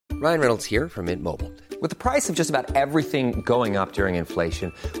Ryan Reynolds here from Mint Mobile. With the price of just about everything going up during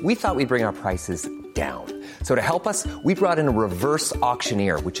inflation, we thought we'd bring our prices down. So to help us, we brought in a reverse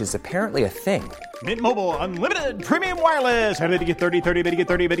auctioneer, which is apparently a thing. Mint Mobile Unlimited Premium Wireless. How to get 30, 30, bit to get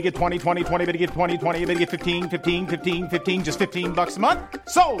 30, bit to get 20, 20, 20, bit to get 20, 20, bit to get 15, 15, 15, 15, just $15 a month?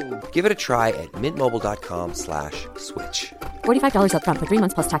 Sold! Give it a try at mintmobile.com/switch. $45 up front for 3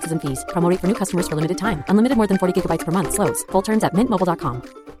 months plus taxes and fees. Promo rate for new customers for limited time. Unlimited more than 40 gigabytes per month. Slows full terms at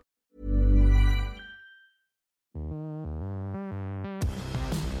mintmobile.com.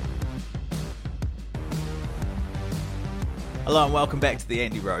 Hello and welcome back to the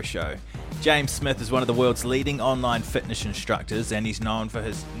Andy Rowe Show. James Smith is one of the world's leading online fitness instructors, and he's known for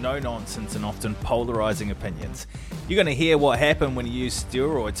his no-nonsense and often polarising opinions. You're going to hear what happened when he used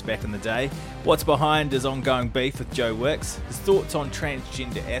steroids back in the day, what's behind his ongoing beef with Joe Wicks, his thoughts on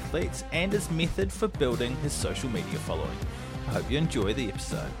transgender athletes, and his method for building his social media following. I hope you enjoy the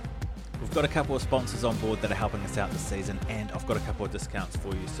episode. We've got a couple of sponsors on board that are helping us out this season, and I've got a couple of discounts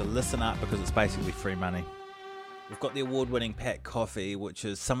for you, so listen up because it's basically free money. We've got the award-winning Pack Coffee, which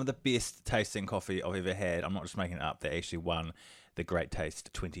is some of the best tasting coffee I've ever had. I'm not just making it up. They actually won the Great Taste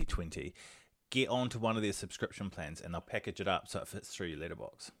 2020. Get onto one of their subscription plans and they'll package it up so it fits through your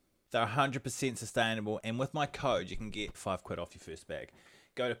letterbox. They're 100% sustainable, and with my code, you can get £5 off your first bag.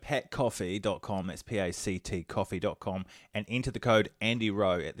 Go to packcoffee.com, that's P-A-C-T coffee.com, and enter the code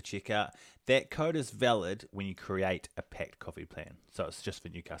AndyRowe at the checkout. That code is valid when you create a packed coffee plan, so it's just for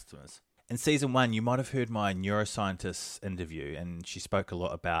new customers. In season 1, you might have heard my neuroscientist interview, and she spoke a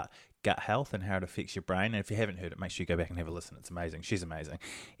lot about gut health and how it affects your brain. And if you haven't heard it, make sure you go back and have a listen. It's amazing. She's amazing.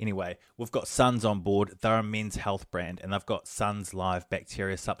 Anyway, we've got Suns on board. They're a men's health brand, and they've got Suns Live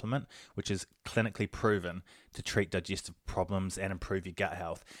Bacteria Supplement, which is clinically proven to treat digestive problems and improve your gut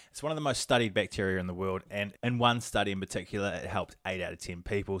health. It's one of the most studied bacteria in the world, and in one study in particular, it helped 8 out of 10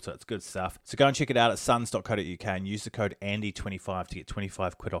 people, so it's good stuff. So go and check it out at suns.co.uk and use the code ANDY25 to get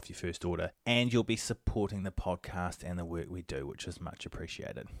 £25 off your first order, and you'll be supporting the podcast and the work we do, which is much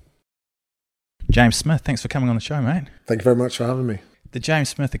appreciated. James Smith, thanks for coming on the show, mate. Thank you very much for having me. The James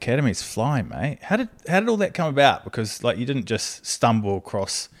Smith Academy is flying, mate. How did all that come about? Because you didn't just stumble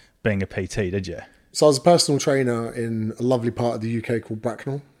across being a PT, did you? So I was a personal trainer in a lovely part of the UK called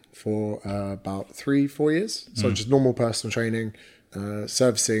Bracknell for about 3-4 years. So just normal personal training,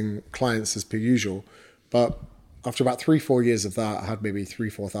 servicing clients as per usual. But after about 3-4 years of that, I had maybe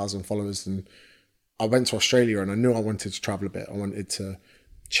 3,000-4,000 followers, and I went to Australia, and I knew I wanted to travel a bit. I wanted to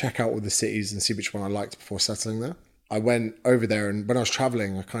check out all the cities and see which one I liked before settling there. I went over there, and when I was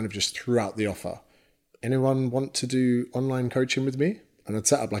traveling, I kind of just threw out the offer. Anyone want to do online coaching with me? And I'd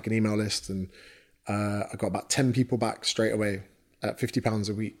set up like an email list, and I got about 10 people back straight away at £50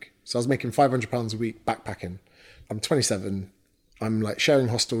 a week. So I was making £500 a week backpacking. I'm 27. I'm like sharing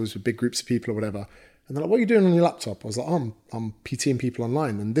hostels with big groups of people or whatever. And they're like, what are you doing on your laptop? I was like, oh, I'm PTing people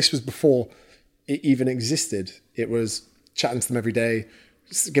online. And this was before it even existed. It was chatting to them every day,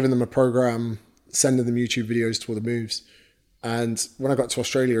 giving them a program, sending them YouTube videos to all the moves. And when I got to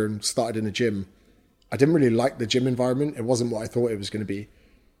Australia and started in a gym, I didn't really like the gym environment. It wasn't what I thought it was going to be.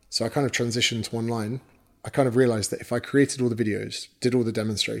 So I kind of transitioned to online. I kind of realized that if I created all the videos, did all the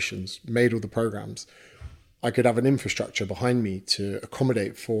demonstrations, made all the programs, I could have an infrastructure behind me to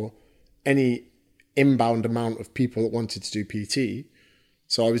accommodate for any inbound amount of people that wanted to do PT.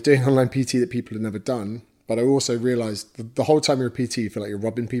 So I was doing online PT that people had never done. But I also realized the whole time you're a PT, you feel like you're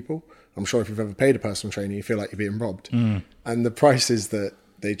robbing people. I'm sure if you've ever paid a personal trainer, you feel like you're being robbed. And the prices that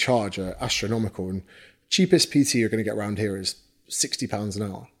they charge are astronomical. And cheapest PT you're going to get around here is £60 an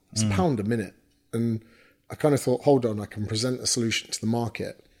hour. It's £1 a minute. And I kind of thought, hold on, I can present a solution to the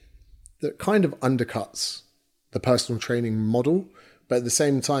market that kind of undercuts the personal training model, but at the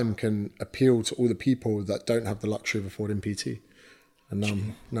same time can appeal to all the people that don't have the luxury of affording PT.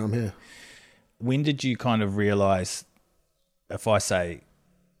 And now I'm here. When did you kind of realize, if I say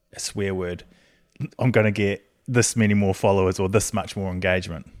a swear word, I'm going to get this many more followers or this much more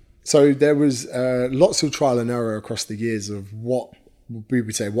engagement? So there was lots of trial and error across the years of what we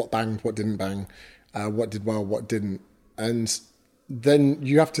would say, what banged, what didn't bang, what did well, what didn't. And then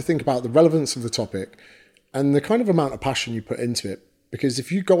you have to think about the relevance of the topic and the kind of amount of passion you put into it. Because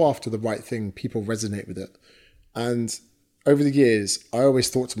if you go after the right thing, people resonate with it. And over the years, I always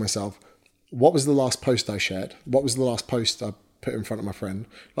thought to myself, what was the last post I shared? What was the last post I put in front of my friend?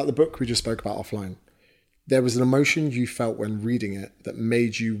 Like the book we just spoke about offline. There was an emotion you felt when reading it that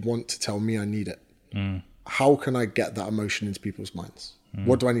made you want to tell me I need it. How can I get that emotion into people's minds?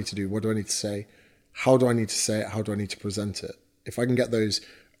 What do I need to do? What do I need to say? How do I need to say it? How do I need to present it? If I can get those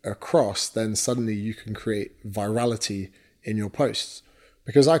across, then suddenly you can create virality in your posts.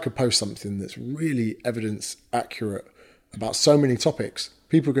 Because I could post something that's really evidence accurate about so many topics.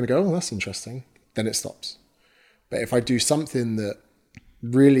 People are going to go, oh, that's interesting. Then it stops. But if I do something that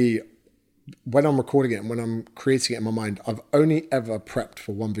really, when I'm recording it and when I'm creating it in my mind, I've only ever prepped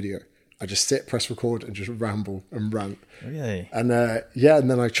for one video. I just sit, press record, and just ramble and rant. Really? And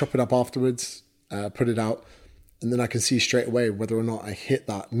and then I chop it up afterwards, put it out, and then I can see straight away whether or not I hit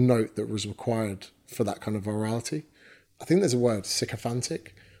that note that was required for that kind of virality. I think there's a word,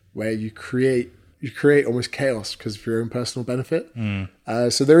 sycophantic, where you create almost chaos because of your own personal benefit.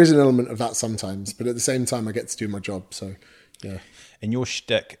 So there is an element of that sometimes, but at the same time, I get to do my job. So, yeah. And your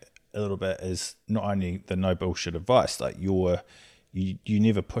shtick a little bit is not only the no bullshit advice, like you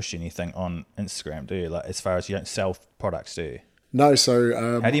never push anything on Instagram, do you? Like, as far as you don't sell products, do you? No.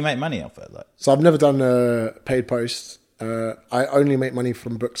 So how do you make money off it? Like, so I've never done a paid post. I only make money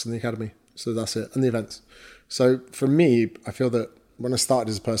from books in the academy. So that's it, and the events. So for me, I feel that when I started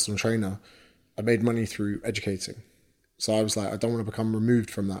as a personal trainer, I made money through educating. So I was like, I don't want to become removed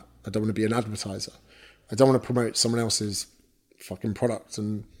from that. I don't want to be an advertiser. I don't want to promote someone else's fucking product.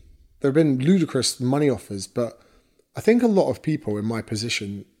 And there have been ludicrous money offers, but I think a lot of people in my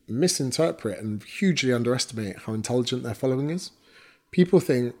position misinterpret and hugely underestimate how intelligent their following is. People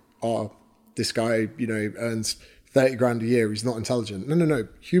think, oh, this guy, earns 30 grand a year, he's not intelligent. No.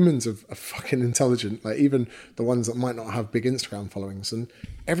 Humans are fucking intelligent. Like, even the ones that might not have big Instagram followings. And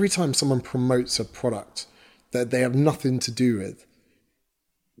every time someone promotes a product that they have nothing to do with,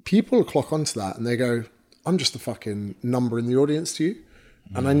 people clock onto that and they go, I'm just a fucking number in the audience to you.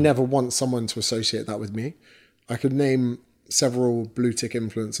 And I never want someone to associate that with me. I could name several blue tick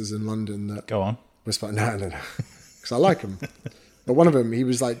influencers in London that... Go on. Was like, no. Because I like them. But one of them, he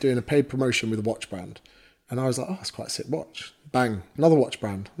was like doing a paid promotion with a watch brand. And I was like, oh, that's quite a sick watch. Bang, another watch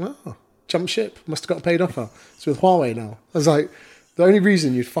brand. Oh, jump ship. Must have got a paid offer. It's with Huawei now. I was like, the only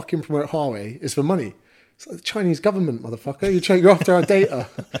reason you'd fucking promote Huawei is for money. It's like the Chinese government, motherfucker. You're after our data.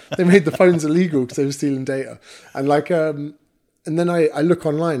 They made the phones illegal because they were stealing data. And and then I look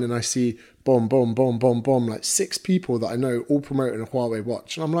online and I see boom, like 6 people that I know all promoting a Huawei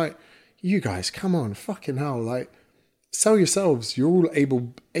watch. And I'm like, you guys, come on, fucking hell. Like, sell yourselves. You're all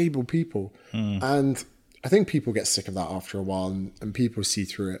able people. And I think people get sick of that after a while and people see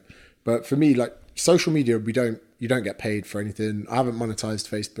through it. But for me, like, social media, you don't get paid for anything. I haven't monetized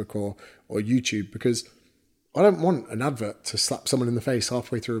Facebook or YouTube because I don't want an advert to slap someone in the face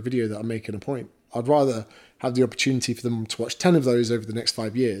halfway through a video that I'm making a point. I'd rather have the opportunity for them to watch 10 of those over the next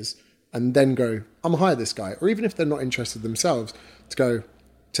 5 years and then go, I'm gonna hire this guy. Or even if they're not interested themselves, to go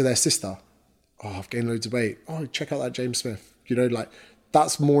to their sister, oh, I've gained loads of weight. Oh, check out that James Smith.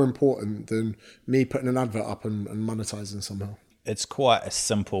 That's more important than me putting an advert up and monetizing somehow. It's quite a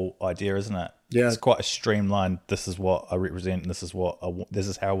simple idea, isn't it? Yeah. It's quite a streamlined, this is what I represent, and this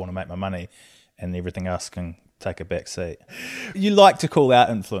is how I want to make my money, and everything else can take a back seat. You like to call out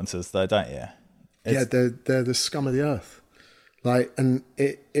influencers though, don't you? Yeah, they're the scum of the earth. Like, and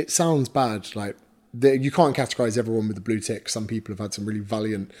it sounds bad. Like, you can't categorize everyone with the blue tick. Some people have had some really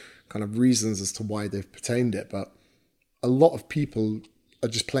valiant kind of reasons as to why they've pertained it, but a lot of people are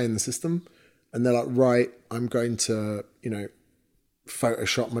just playing the system, and they're like, right, I'm going to,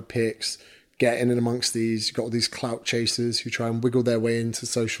 Photoshop my pics, get in and amongst these. You've got all these clout chasers who try and wiggle their way into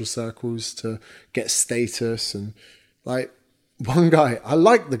social circles to get status. And like, one guy, I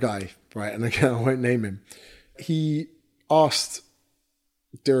like the guy, right? And again, I won't name him. He asked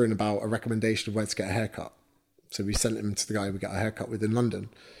Duran about a recommendation of where to get a haircut. So we sent him to the guy we got a haircut with in London.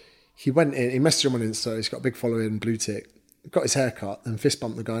 He went in, he messaged him on Insta, he's got a big following, blue tick, got his haircut, and fist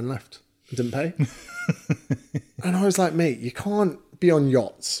bumped the guy and left. He didn't pay. And I was like, mate, you can't be on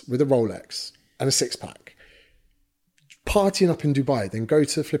yachts with a Rolex and a 6-pack, partying up in Dubai, then go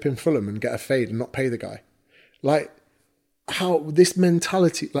to flipping Fulham and get a fade and not pay the guy. Like, how this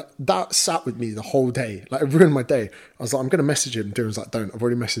mentality, like, that sat with me the whole day. Like, it ruined my day. I was like, I'm going to message him. Duran's like, don't. I've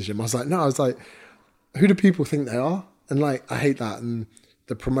already messaged him. I was like, no. I was like, who do people think they are? And like, I hate that. And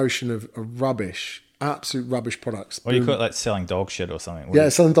the promotion of rubbish, absolute rubbish products. Or you call it like selling dog shit or something. Yeah,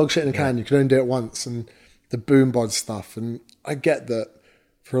 selling dog shit in a can. You can only do it once. And the boom bod stuff. And I get that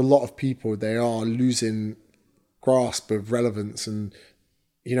for a lot of people, they are losing grasp of relevance. And,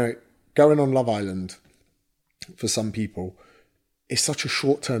 going on Love Island for some people is such a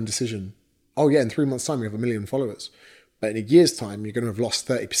short-term decision. Oh yeah, in 3 months' time, you have 1 million followers. But in a year's time, you're going to have lost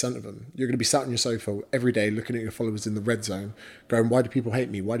 30% of them. You're going to be sat on your sofa every day looking at your followers in the red zone, going, why do people hate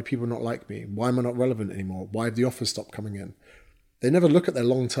me? Why do people not like me? Why am I not relevant anymore? Why have the offers stopped coming in? They never look at their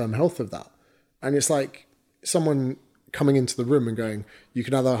long-term health of that. And it's like someone coming into the room and going, you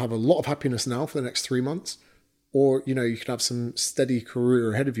can either have a lot of happiness now for the next 3 months, or, you know, you can have some steady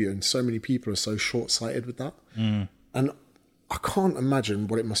career ahead of you, and so many people are so short-sighted with that. And I can't imagine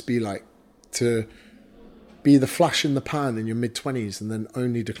what it must be like to be the flash in the pan in your mid-20s and then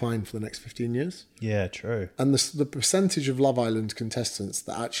only decline for the next 15 years. Yeah, true. And the percentage of Love Island contestants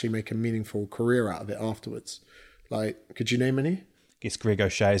that actually make a meaningful career out of it afterwards. Like, could you name any? I guess Greg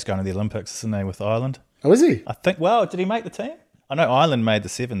O'Shea's going to the Olympics, isn't he, with Ireland? Oh, is he? I think, well, did he make the team? I know Ireland made the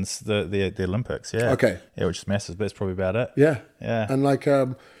sevens, the Olympics, yeah. Okay. Yeah, which is massive, but it's probably about it. Yeah. Yeah. And like,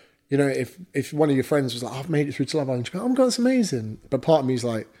 you know, if one of your friends was like, I've made it through to Love Island, you go, oh my God, it's amazing. But part of me is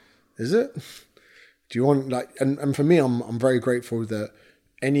like, is it? Do you want, like, and for me, I'm very grateful that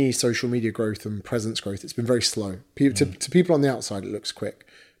any social media growth and presence growth, it's been very slow. To people on the outside, it looks quick.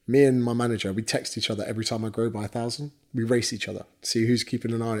 Me and my manager, we text each other every time I grow by 1,000. We race each other, see who's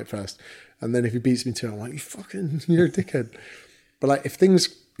keeping an eye on it first. And then if he beats me to it, I'm like, you're a dickhead. But like, if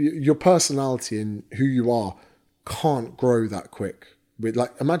things, your personality and who you are can't grow that quick. With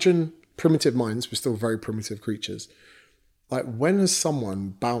like, imagine primitive minds, we're still very primitive creatures. Like, when has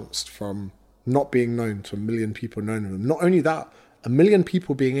someone bounced from not being known to 1 million people knowing them? Not only that, 1 million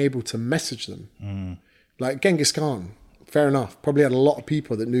people being able to message them. Like Genghis Khan, fair enough, probably had a lot of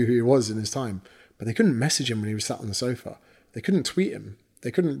people that knew who he was in his time, but they couldn't message him when he was sat on the sofa. They couldn't tweet him. They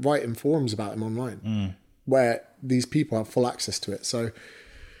couldn't write in forums about him online, where these people have full access to it. So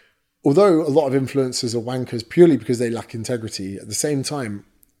although a lot of influencers are wankers purely because they lack integrity, at the same time,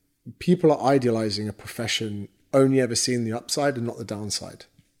 people are idealizing a profession only ever seeing the upside and not the downside.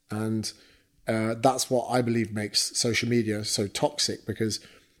 And that's what I believe makes social media so toxic, because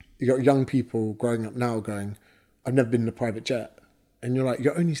you got young people growing up now going, I've never been in a private jet. And you're like,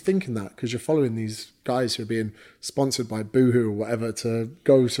 you're only thinking that because you're following these guys who are being sponsored by Boohoo or whatever to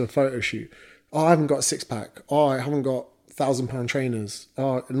go to a photo shoot. Oh, I haven't got a six-pack. Oh, I haven't got £1,000 trainers.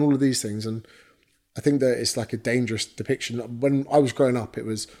 Oh, and all of these things. And I think that it's like a dangerous depiction. When I was growing up, it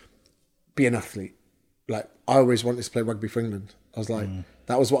was be an athlete. Like, I always wanted to play rugby for England. I was like,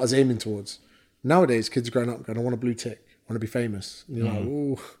 that was what I was aiming towards. Nowadays, kids are growing up going, I want a blue tick. I want to be famous. And you're like,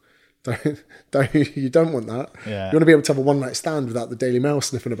 ooh. You don't want that. Yeah. You want to be able to have a one-night stand without the Daily Mail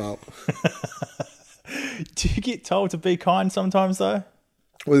sniffing about. Do you get told to be kind sometimes, though?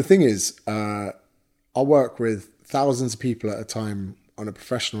 Well, the thing is, I work with thousands of people at a time on a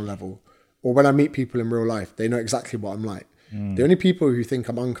professional level, or when I meet people in real life, they know exactly what I'm like. The only people who think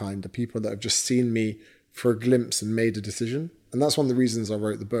I'm unkind are people that have just seen me for a glimpse and made a decision. And that's one of the reasons I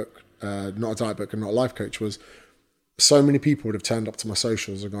wrote the book, Not a Diet Book and Not a Life Coach, was so many people would have turned up to my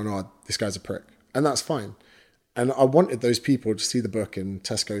socials and gone, oh, this guy's a prick. And that's fine. And I wanted those people to see the book in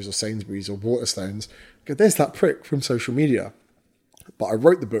Tesco's or Sainsbury's or Waterstones. Go, there's that prick from social media. But I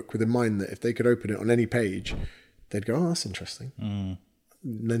wrote the book with in mind that if they could open it on any page, they'd go, oh, that's interesting. And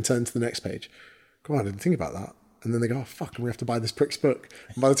then turn to the next page. Go on, I didn't think about that. And then they go, oh, fuck, and we have to buy this prick's book.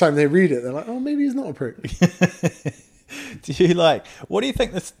 And by the time they read it, they're like, oh, maybe he's not a prick. Do you like? What do you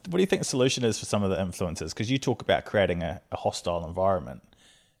think the solution is for some of the influencers? Because you talk about creating a hostile environment.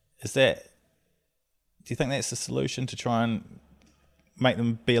 Do you think that's the solution, to try and make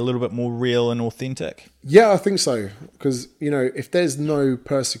them be a little bit more real and authentic? Yeah, I think so. Because, you know, if there's no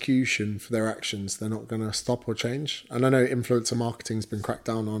persecution for their actions, they're not going to stop or change. And I know influencer marketing's been cracked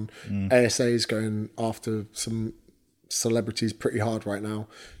down on. ASA's going after some celebrities pretty hard right now.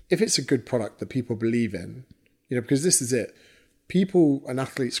 If it's a good product that people believe in, you know, because this is it. People and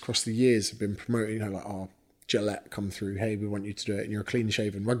athletes across the years have been promoting, you know, like, oh, Gillette come through. Hey, we want you to do it. And you're a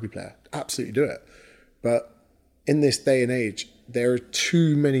clean-shaven rugby player. Absolutely do it. But in this day and age, there are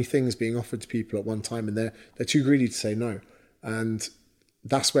too many things being offered to people at one time, and they're too greedy to say no. And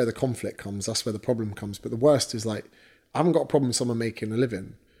that's where the conflict comes. That's where the problem comes. But the worst is, like, I haven't got a problem with someone making a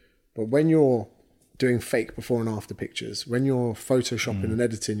living. But when you're doing fake before and after pictures, when you're photoshopping and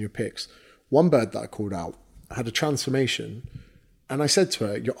editing your pics, one bird that I called out had a transformation, and I said to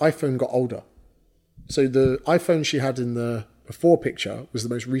her, your iPhone got older. So the iPhone she had in the before picture was the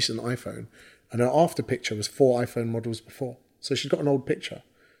most recent iPhone, and her after picture was 4 iPhone models before. So she's got an old picture.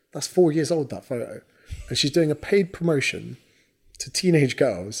 That's 4 years old, that photo. And she's doing a paid promotion to teenage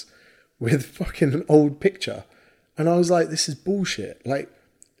girls with fucking an old picture. And I was like, this is bullshit. Like,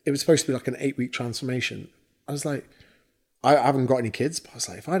 it was supposed to be like an 8-week transformation. I was like, I haven't got any kids, but I was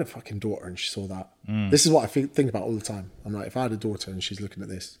like, if I had a fucking daughter and she saw that, this is what I think about all the time. I'm like, if I had a daughter and she's looking at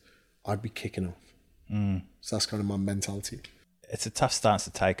this, I'd be kicking off. So that's kind of my mentality. It's a tough stance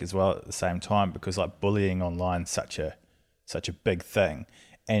to take as well at the same time, because like bullying online is such a big thing.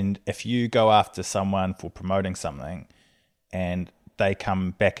 And if you go after someone for promoting something and they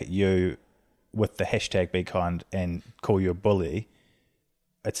come back at you with the hashtag be kind and call you a bully,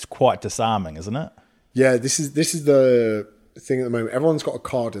 it's quite disarming, isn't it? Yeah, this is the thing at the moment. Everyone's got a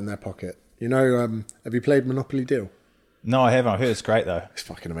card in their pocket. You know, have you played Monopoly Deal? No, I haven't. I heard it's great though. It's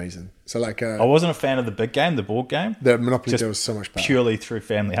fucking amazing. So like, I wasn't a fan of the big game, the board game. The Monopoly Deal is so much better. Purely through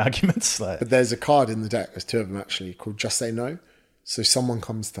family arguments. But there's a card in the deck, there's 2 of them actually, called Just Say No. So someone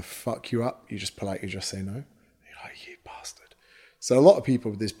comes to fuck you up, you just politely just say no. You're like, you bastard. So a lot of people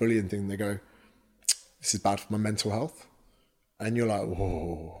with this bullying thing, they go, this is bad for my mental health. And you're like,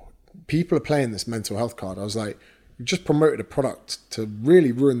 whoa. People are playing this mental health card. I was like, you just promoted a product to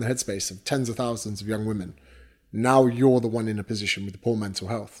really ruin the headspace of tens of thousands of young women. Now you're the one in a position with the poor mental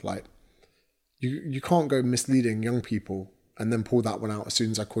health. Like, you can't go misleading young people and then pull that one out as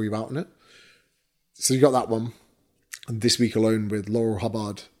soon as I call you out on it. So you got that one. And this week alone with Laurel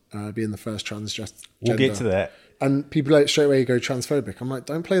Hubbard being the first transgender. We'll get to that. And people like straight away go transphobic. I'm like,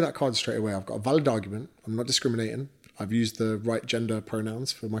 don't play that card straight away. I've got a valid argument. I'm not discriminating. I've used the right gender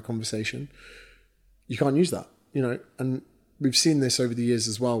pronouns for my conversation. You can't use that, you know. And we've seen this over the years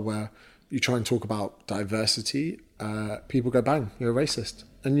as well, where you try and talk about diversity, people go, bang, you're a racist.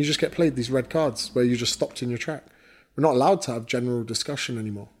 And you just get played these red cards where you just stopped in your track. We're not allowed to have general discussion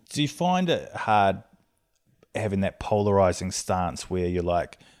anymore. Do you find it hard having that polarizing stance where you're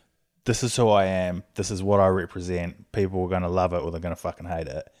like, this is who I am, this is what I represent, people are going to love it or they're going to fucking hate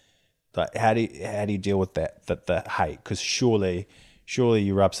it? Like, how do you deal with that the hate? Because surely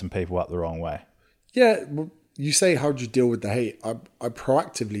you rub some people up the wrong way. Yeah, well, you say, how do you deal with the hate? I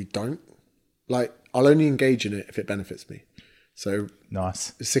proactively don't. Like, I'll only engage in it if it benefits me. So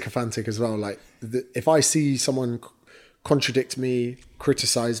nice. Sycophantic as well. Like, if I see someone contradict me,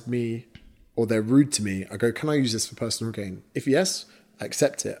 criticize me, or they're rude to me, I go, can I use this for personal gain? If yes, I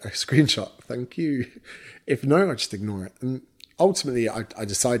accept it. I screenshot. Thank you. If no, I just ignore it. And ultimately, I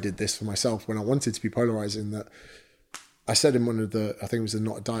decided this for myself when I wanted to be polarizing, that I said in one of the, I think it was the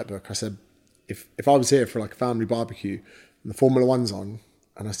Not a Diet book, I said, if I was here for like a family barbecue and the Formula One's on,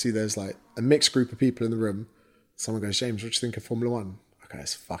 and I see there's like a mixed group of people in the room, someone goes, James, what do you think of Formula One? Okay,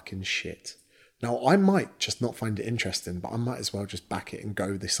 it's fucking shit. Now, I might just not find it interesting, but I might as well just back it and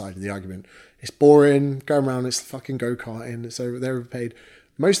go this side of the argument. It's boring, go around, it's fucking go-karting, they're overpaid.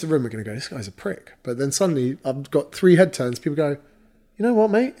 Most of the room are going to go, this guy's a prick. But then suddenly, I've got 3 head turns, people go, you know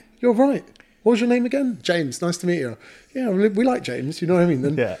what, mate? You're right. What was your name again? James, nice to meet you. Yeah, we like James, you know what I mean?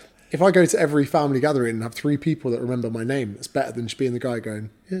 Then yeah. If I go to every family gathering and have 3 people that remember my name, it's better than just being the guy going,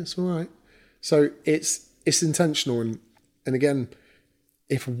 yeah, it's all right. So it's intentional. And again,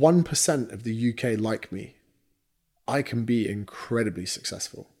 if 1% of the UK like me, I can be incredibly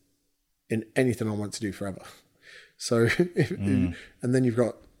successful in anything I want to do forever. So, and then you've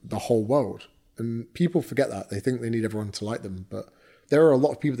got the whole world. And people forget that. They think they need everyone to like them. But there are a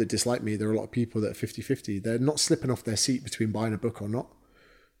lot of people that dislike me. There are a lot of people that are 50-50. They're not slipping off their seat between buying a book or not.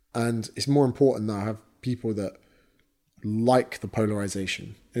 And it's more important that I have people that like the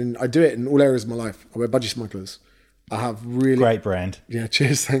polarization. And I do it in all areas of my life. I wear Budgie Smugglers. I have really... Great brand. Yeah,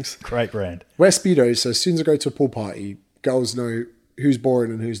 cheers, thanks. Great brand. Wear Speedos, so as soon as I go to a pool party, girls know who's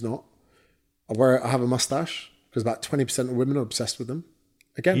boring and who's not. I have a mustache, because about 20% of women are obsessed with them.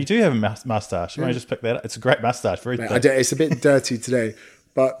 Again, you do have a mustache. You want to just pick that up? It's a great mustache. Very thick. It's a bit dirty today,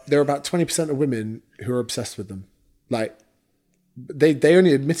 but there are about 20% of women who are obsessed with them. Like, they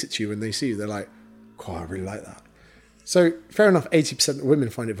only admit it to you when they see you. They're like, oh, I really like that. So fair enough, 80% of women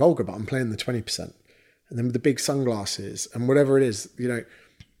find it vulgar, but I'm playing the 20%. And then with the big sunglasses and whatever it is, you know,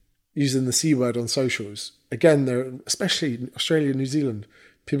 using the C word on socials. Again, they're, especially in Australia and New Zealand,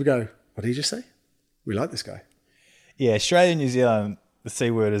 people go, what did he just say? We like this guy. Yeah, Australia and New Zealand, the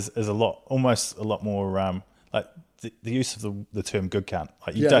C word is almost a lot more like the use of the term good cunt.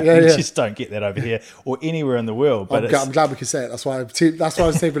 Like you just don't get that over here or anywhere in the world. But I'm glad we can say it. That's why I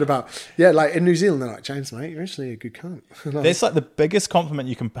was thinking about. Yeah, like in New Zealand, they're like, James, mate, you're actually a good cunt. That's like the biggest compliment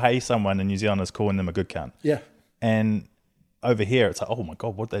you can pay someone in New Zealand is calling them a good cunt. Yeah. And over here, it's like, oh my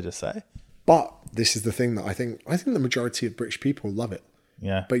God, what did they just say? But this is the thing that I think the majority of British people love it.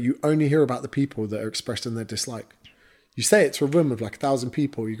 Yeah. But you only hear about the people that are expressing their dislike. You say it to a room of like 1,000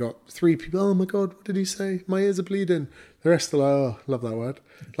 people, you got 3 people, oh my God, what did he say? My ears are bleeding. The rest are like, oh, love that word.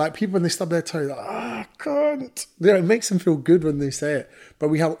 Like people when they stub their toe, like, cunt. You know, it makes them feel good when they say it. But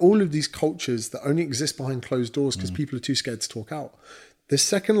we have all of these cultures that only exist behind closed doors because people are too scared to talk out. The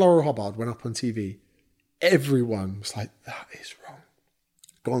second Laurel Hubbard went up on TV, everyone was like, that is wrong.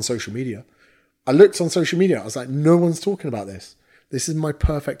 Go on social media. I looked on social media, I was like, no one's talking about this. This is my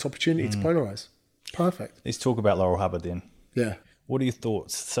perfect opportunity to polarize. Perfect. Let's talk about Laurel Hubbard then. Yeah. What are your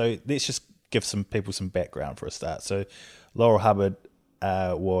thoughts? So let's just give some people some background for a start. So Laurel Hubbard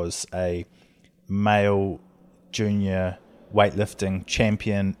was a male junior weightlifting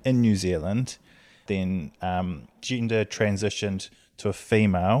champion in New Zealand. then gender transitioned to a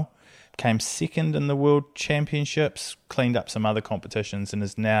female, came second in the World Championships, cleaned up some other competitions, and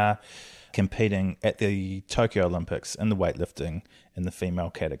is now competing at the Tokyo Olympics in the weightlifting in the female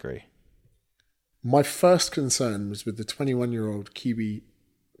category. My first concern was with the 21-year-old Kiwi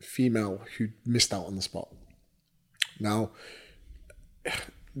female who missed out on the spot. Now,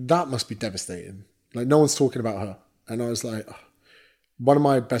 that must be devastating. Like, no one's talking about her. And I was like, one of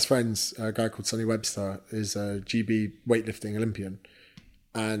my best friends, a guy called Sonny Webster, is a GB weightlifting Olympian.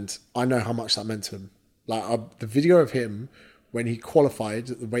 And I know how much that meant to him. Like, the video of him when he qualified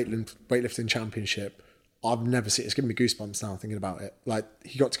at the weightlifting championship, I've never seen it. It's giving me goosebumps now thinking about it. Like,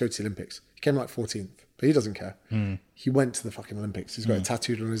 he got to go to the Olympics. He came like 14th, but he doesn't care. He went to the fucking Olympics. He's got it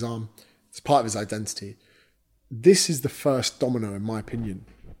tattooed on his arm. It's part of his identity. This is the first domino, in my opinion,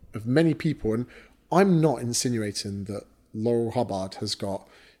 of many people. And I'm not insinuating that Laurel Hubbard has got,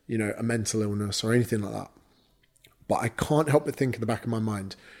 a mental illness or anything like that. But I can't help but think in the back of my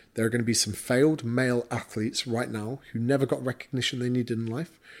mind, there are going to be some failed male athletes right now who never got recognition they needed in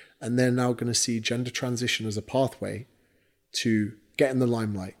life. And they're now going to see gender transition as a pathway to getting the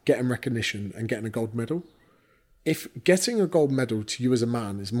limelight, getting recognition, and getting a gold medal. If getting a gold medal to you as a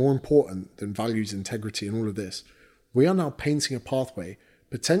man is more important than values, integrity, and all of this, we are now painting a pathway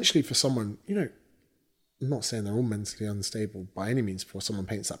potentially for someone, I'm not saying they're all mentally unstable by any means before someone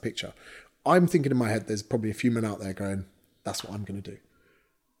paints that picture. I'm thinking in my head, there's probably a few men out there going, that's what I'm going to do.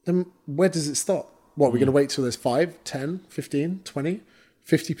 Then where does it stop? What, are we going to wait till there's 5, 10, 15, 20,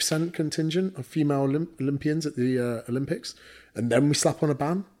 50% contingent of female Olympians at the Olympics, and then we slap on a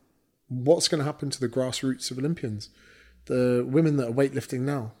ban? What's going to happen to the grassroots of Olympians? The women that are weightlifting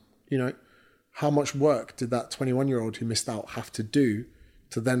now, how much work did that 21-year-old who missed out have to do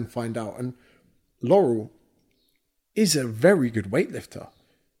to then find out? And Laurel is a very good weightlifter.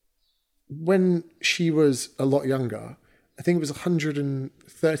 When she was a lot younger, I think it was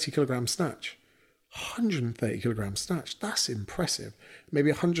 130 kilogram snatch. 130 kilogram snatch, that's impressive.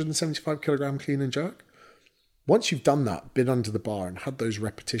 Maybe 175 kilogram clean and jerk. Once you've done that, been under the bar and had those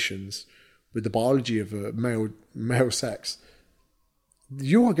repetitions with the biology of a male sex,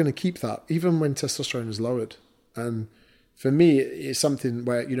 you are going to keep that even when testosterone is lowered. And for me, it's something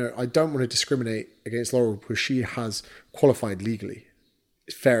where, I don't want to discriminate against Laurel because she has qualified legally.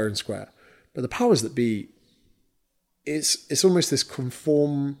 It's fair and square. But the powers that be, it's almost this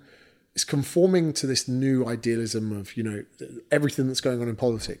it's conforming to this new idealism of, everything that's going on in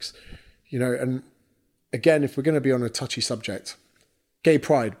politics, and again, if we're going to be on a touchy subject, gay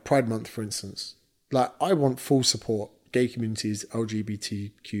Pride Month, for instance, like, I want full support, gay communities,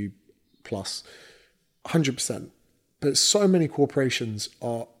 LGBTQ+, 100%. But so many corporations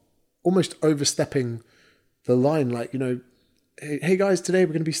are almost overstepping the line, like, hey guys, today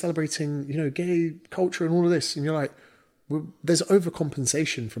we're going to be celebrating, gay culture and all of this. And you're like, there's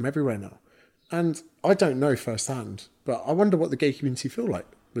overcompensation from everywhere now. And I don't know firsthand, but I wonder what the gay community feel like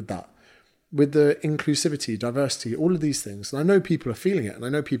with that. With the inclusivity, diversity, all of these things. And I know people are feeling it, and I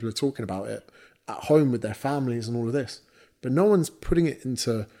know people are talking about it at home with their families and all of this. But no one's putting it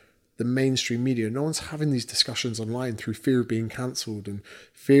into the mainstream media. No one's having these discussions online through fear of being cancelled and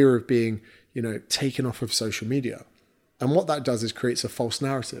fear of being, taken off of social media. And what that does is creates a false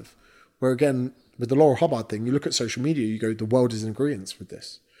narrative. Where again, with the Laurel Hubbard thing, you look at social media, you go, the world is in agreement with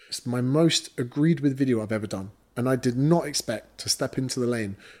this. It's my most agreed with video I've ever done. And I did not expect to step into the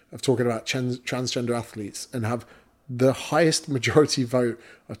lane of talking about transgender athletes and have the highest majority vote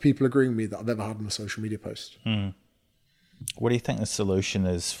of people agreeing with me that I've ever had on a social media post. What do you think the solution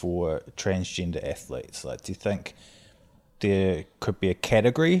is for transgender athletes? Like, do you think there could be a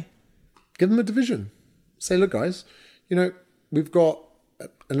category? Give them a division. Say, look, guys, we've got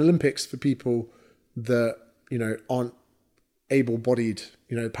an Olympics for people that, aren't able-bodied,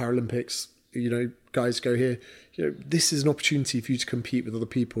 Paralympics, guys go here. This is an opportunity for you to compete with other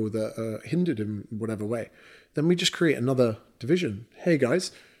people that are hindered in whatever way. Then we just create another division. Hey,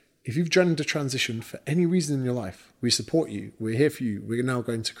 guys, if you've gender transitioned for any reason in your life, we support you. We're here for you. We're now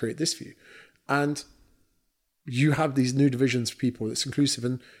going to create this for you. And you have these new divisions for people that's inclusive.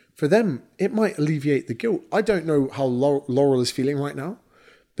 And for them, it might alleviate the guilt. I don't know how Laurel is feeling right now,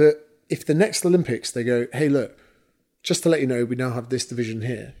 but if the next Olympics, they go, hey, look, just to let you know, we now have this division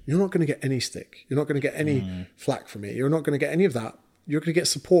here. You're not going to get any stick. You're not going to get any flack from me. You're not going to get any of that. You're going to get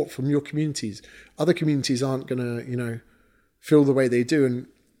support from your communities. Other communities aren't going to, feel the way they do. And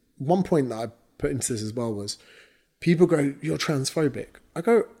one point that I put into this as well was people go, you're transphobic. I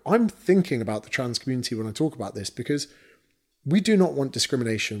go, I'm thinking about the trans community when I talk about this because we do not want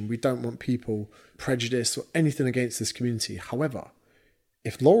discrimination. We don't want people prejudiced or anything against this community. However,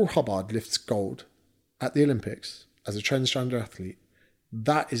 if Laurel Hubbard lifts gold at the Olympics as a transgender athlete,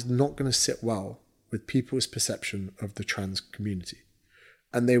 that is not going to sit well with people's perception of the trans community.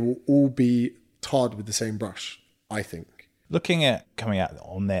 And they will all be tarred with the same brush, I think. Looking at coming out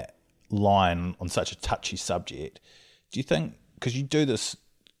on that line on such a touchy subject, do you think, because you do this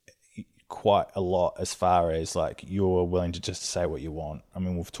quite a lot as far as like you're willing to just say what you want. I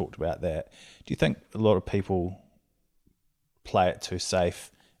mean, we've talked about that. Do you think a lot of people play it too safe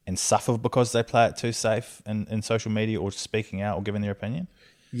and suffer because they play it too safe in social media or speaking out or giving their opinion?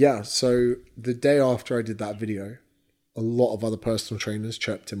 Yeah, so the day after I did that video, a lot of other personal trainers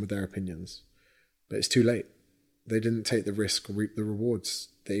chirped in with their opinions, but it's too late. They didn't take the risk or reap the rewards.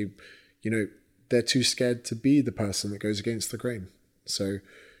 They're too scared to be the person that goes against the grain. So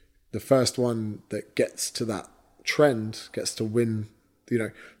the first one that gets to that trend gets to win.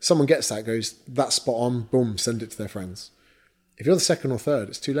 Someone gets that, goes, that's spot on, boom, send it to their friends. If you're the second or third,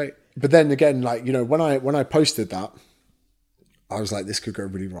 it's too late. But then again, when I posted that, I was like, this could go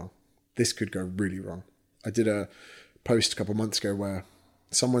really wrong. This could go really wrong. I did a post a couple of months ago where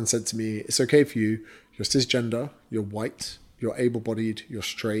someone said to me, it's okay for you, you're cisgender, you're white, you're able-bodied, you're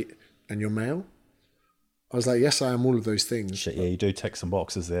straight, and you're male. I was like, yes, I am all of those things. Shit, yeah, you do tick some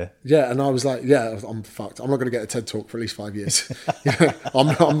boxes there. Yeah, and I was like, yeah, I'm fucked. I'm not going to get a TED Talk for at least 5 years. I'm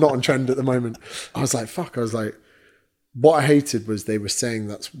not on trend at the moment. I was like, fuck. I was like, what I hated was they were saying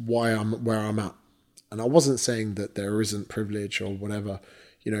that's why I'm where I'm at. And I wasn't saying that there isn't privilege or whatever.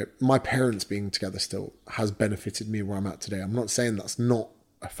 My parents being together still has benefited me where I'm at today. I'm not saying that's not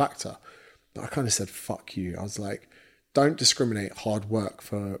a factor. But I kind of said, fuck you. I was like, don't discriminate hard work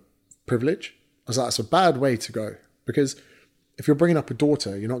for privilege. I was like, that's a bad way to go. Because if you're bringing up a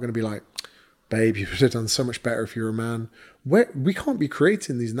daughter, you're not going to be like, babe, you would have done so much better if you were a man. We can't be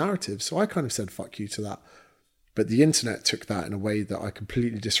creating these narratives. So I kind of said, fuck you to that. But the internet took that in a way that I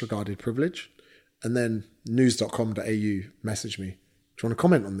completely disregarded privilege. And then news.com.au messaged me, do you want to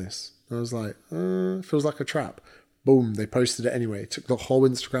comment on this? And I was like, it feels like a trap. Boom, they posted it anyway. Took the whole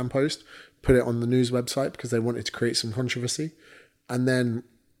Instagram post, put it on the news website because they wanted to create some controversy. And then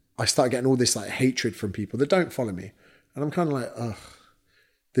I started getting all this like hatred from people that don't follow me. And I'm kind of like, ugh,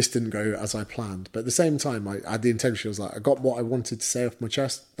 this didn't go as I planned. But at the same time, I had the intention. I was like, I got what I wanted to say off my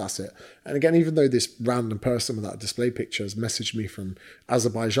chest. That's it. And again, even though this random person with that display picture has messaged me from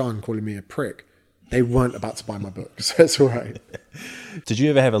Azerbaijan calling me a prick, they weren't about to buy my book. So it's all right. Did you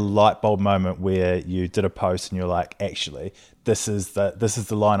ever have a light bulb moment where you did a post and you're like, actually, this is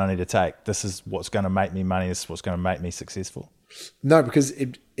the line I need to take. This is what's going to make me money. This is what's going to make me successful? No, because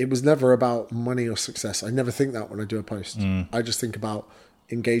it was never about money or success. I never think that when I do a post. I just think about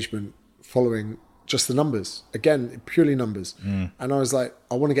engagement, following, just the numbers. Again, purely numbers. And I was like,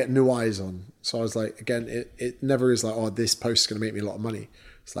 I want to get new eyes on. So I was like, again, it never is like, oh, this post is going to make me a lot of money.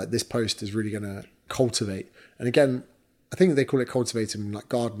 It's like, this post is really going to cultivate. And again, I think they call it cultivating, like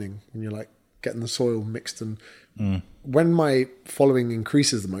gardening, when you're like getting the soil mixed. And when my following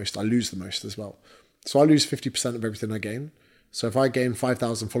increases the most, I lose the most as well. So I lose 50% of everything I gain. So if I gain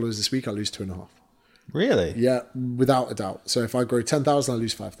 5,000 followers this week, I lose 2.5. Really? Yeah, without a doubt. So if I grow 10,000, I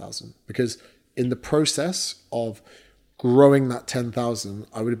lose 5,000. Because in the process of growing that 10,000,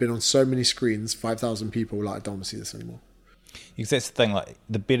 I would have been on so many screens, 5,000 people were like, I don't want to see this anymore. Because that's the thing, like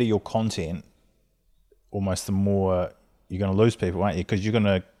the better your content, almost the more you're going to lose people, aren't you? Because you're going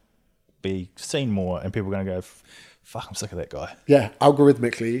to be seen more and people are going to go, fuck, I'm sick of that guy. Yeah,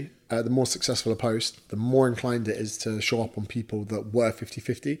 algorithmically, the more successful a post, the more inclined it is to show up on people that were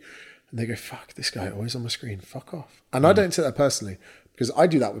 50-50. And they go, fuck, this guy always on my screen, fuck off. And I don't take that personally because I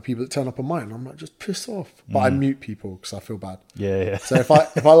do that with people that turn up on mine. I'm like, just piss off. But I mute people because I feel bad. Yeah. So if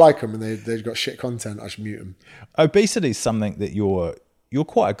I like them and they've got shit content, I should mute them. Obesity is something that you're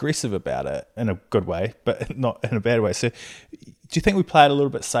quite aggressive about it in a good way, but not in a bad way. So do you think we play it a little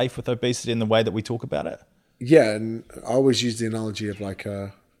bit safe with obesity in the way that we talk about it? Yeah, and I always use the analogy of like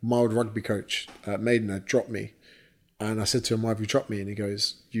my old rugby coach at Maidenhead dropped me. And I said to him, why have you dropped me? And he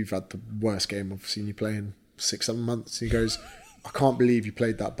goes, you've had the worst game I've seen you play in 6-7 months. He goes, I can't believe you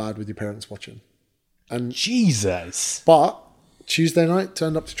played that bad with your parents watching. And Jesus. But Tuesday night,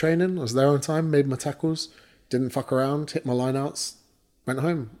 turned up to training. I was there on time, made my tackles, didn't fuck around, hit my lineouts, went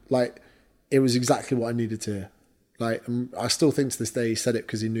home. Like, it was exactly what I needed to hear. Like, I still think to this day he said it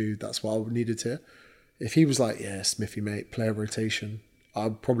because he knew that's what I needed to hear. If he was like, yeah, Smithy, mate, play a rotation, I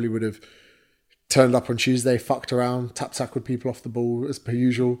probably would have turned up on Tuesday, fucked around, tackled people off the ball as per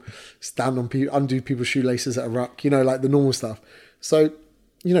usual, stand on people, undo people's shoelaces at a ruck, like the normal stuff. So,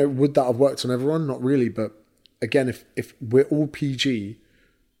 would that have worked on everyone? Not really. But again, if we're all PG,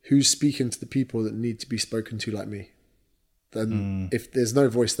 who's speaking to the people that need to be spoken to like me? Then if there's no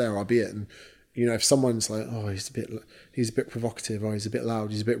voice there, I'll be it. And if someone's like, oh, he's a bit provocative, or he's a bit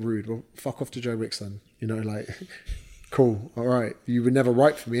loud, he's a bit rude, well, fuck off to Joe Wicks then. Cool, all right. You were never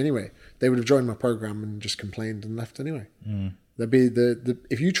right for me anyway. They would have joined my program and just complained and left anyway. There'd be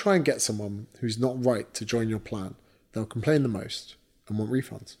if you try and get someone who's not right to join your plan, they'll complain the most and want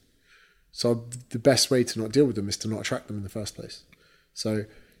refunds. So the best way to not deal with them is to not attract them in the first place. So,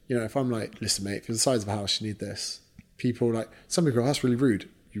 if I'm like, listen, mate, for the size of a house, you need this. People some people go, that's really rude.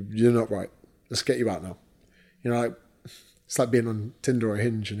 You're not right. Let's get you out now. It's like being on Tinder or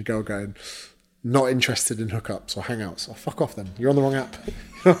Hinge and a girl going, not interested in hookups or hangouts. Oh, fuck off then. You're on the wrong app. You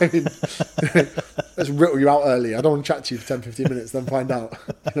know what I mean? Let's riddle you out early. I don't want to chat to you for 10, 15 minutes, then find out.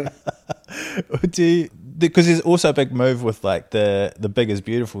 Because there's also a big move with the big is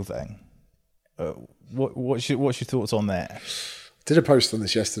beautiful thing. What's your thoughts on that? Did a post on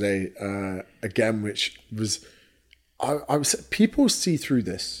this yesterday, again, which was, I was, people see through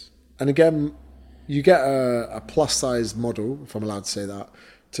this. And again, you get a plus size model, if I'm allowed to say that,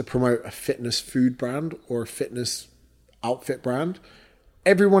 to promote a fitness food brand or a fitness outfit brand.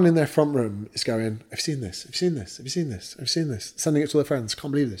 Everyone in their front room is going, I've seen this, I've seen this, have you seen this, I've seen this. Sending it to their friends,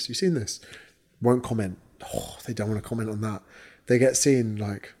 can't believe this, you've seen this. Won't comment. Oh, they don't want to comment on that. They get seen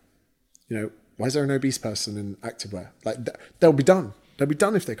why is there an obese person in activewear? They'll be done. They'll be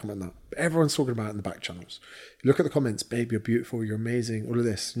done if they comment that. But everyone's talking about it in the back channels. You look at the comments, babe, you're beautiful, you're amazing, all of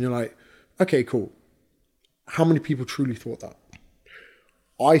this. And you're like, okay, cool. How many people truly thought that?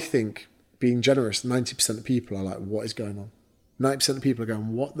 I think, being generous, 90% of people are like, what is going on? 90% of people are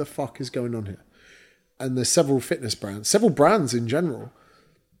going, what the fuck is going on here? And there's several fitness brands, several brands in general,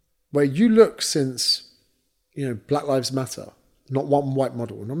 where you look since, Black Lives Matter, not one white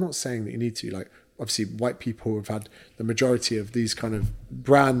model. And I'm not saying that you need to, obviously white people have had the majority of these kind of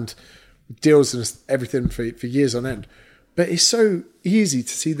brand deals and everything for years on end. But it's so easy to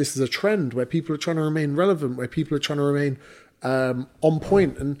see this as a trend where people are trying to remain relevant, where people are trying to remain on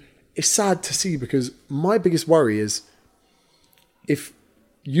point. And it's sad to see, because my biggest worry is, if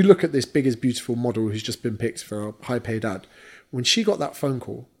you look at this big is beautiful model who's just been picked for a high paid ad, when she got that phone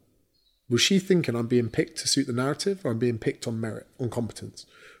call, was she thinking I'm being picked to suit the narrative, or I'm being picked on merit, on competence,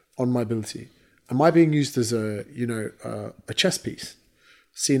 on my ability? Am I being used as a chess piece?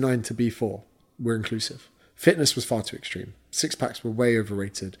 C9 to B4, we're inclusive. Fitness was far too extreme. Six packs were way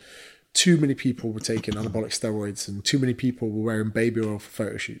overrated. Too many people were taking anabolic steroids, and too many people were wearing baby oil for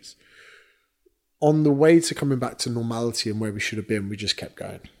photo shoots. On the way to coming back to normality and where we should have been, we just kept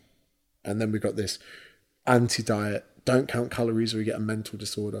going. And then we got this anti-diet, don't count calories or you get a mental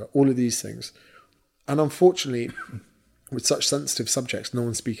disorder, all of these things. And unfortunately, with such sensitive subjects, no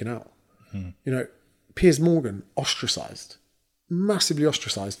one's speaking out. Piers Morgan, ostracized, massively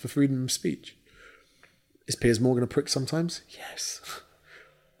ostracized for freedom of speech. Is Piers Morgan a prick sometimes? Yes.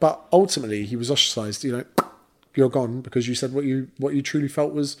 But ultimately, he was ostracized, you're gone because you said what you truly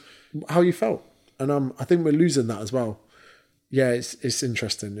felt was how you felt. And I think we're losing that as well. Yeah, it's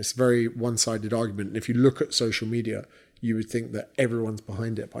interesting. It's a very one-sided argument. And if you look at social media, you would think that everyone's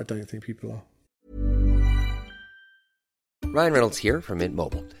behind it, but I don't think people are. Ryan Reynolds here from Mint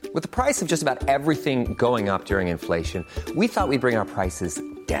Mobile. With the price of just about everything going up during inflation, we thought we'd bring our prices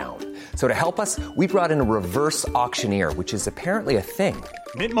down. So to help us, we brought in a reverse auctioneer, which is apparently a thing.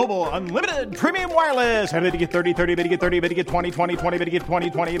 Mint Mobile Unlimited Premium Wireless. How to get 30, 30, how to get 30, how to get 20, 20, 20, how to get 20,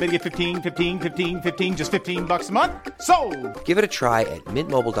 20, how to get 15, 15, 15, 15, just $15 a month? Sold! Give it a try at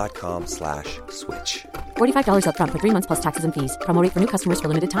mintmobile.com/switch. $45 up front for 3 months plus taxes and fees. Promo rate for new customers for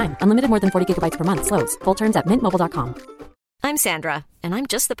limited time. Unlimited more than 40 gigabytes per month. Slows full terms at mintmobile.com. I'm Sandra, and I'm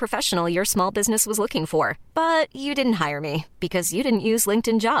just the professional your small business was looking for. But you didn't hire me because you didn't use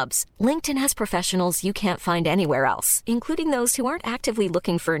LinkedIn Jobs. LinkedIn has professionals you can't find anywhere else, including those who aren't actively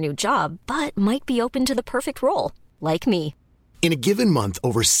looking for a new job, but might be open to the perfect role, like me. In a given month,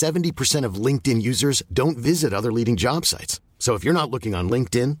 over 70% of LinkedIn users don't visit other leading job sites. So if you're not looking on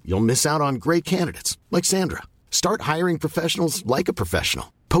LinkedIn, you'll miss out on great candidates like Sandra. Start hiring professionals like a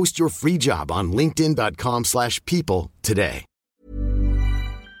professional. Post your free job on linkedin.com/people today.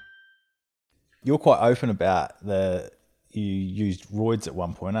 You're quite open about you used roids at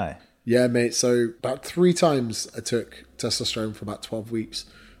one point, eh? Yeah, mate. So about 3 times I took testosterone for about 12 weeks.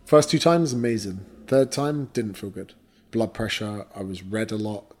 First 2 times, amazing. Third time, didn't feel good. Blood pressure, I was red a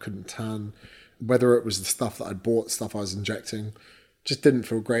lot, couldn't tan. Whether it was the stuff that I'd bought, stuff I was injecting, just didn't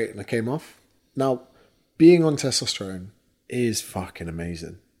feel great and I came off. Now, being on testosterone is fucking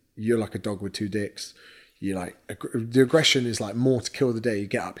amazing. You're like a dog with 2 dicks. You the aggression is like more to kill the day. You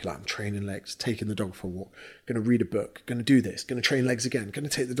get up, you're like, I'm training legs, taking the dog for a walk, going to read a book, going to do this, going to train legs again, going to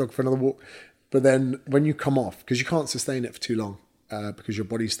take the dog for another walk. But then when you come off, because you can't sustain it for too long, because your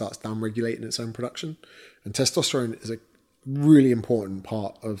body starts down-regulating its own production. And testosterone is a really important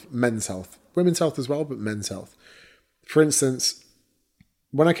part of men's health. Women's health as well, but men's health. For instance,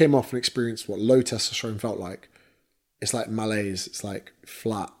 when I came off and experienced what low testosterone felt like, it's like malaise, it's like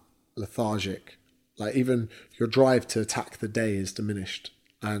flat, lethargic. Like even your drive to attack the day is diminished.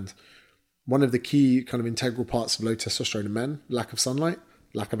 And one of the key kind of integral parts of low testosterone in men, lack of sunlight,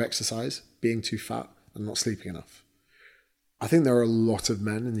 lack of exercise, being too fat, and not sleeping enough. I think there are a lot of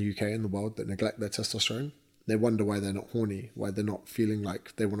men in the UK and the world that neglect their testosterone. They wonder why they're not horny, why they're not feeling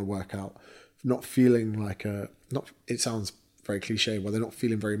like they want to work out, not feeling like it sounds very cliche, why they're not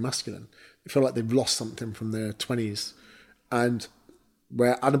feeling very masculine. They feel like they've lost something from their 20s. And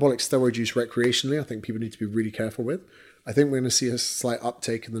where anabolic steroid use recreationally, I think people need to be really careful with. I think we're going to see a slight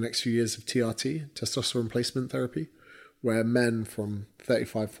uptake in the next few years of TRT, testosterone replacement therapy, where men from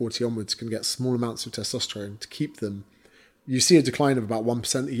 35, 40 onwards can get small amounts of testosterone to keep them. You see a decline of about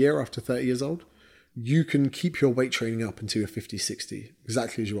 1% a year after 30 years old. You can keep your weight training up until you're 50, 60,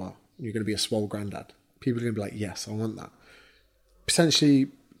 exactly as you are. You're going to be a swole granddad. People are going to be like, yes, I want that.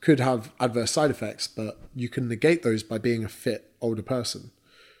 Potentially could have adverse side effects, but you can negate those by being a fit older person.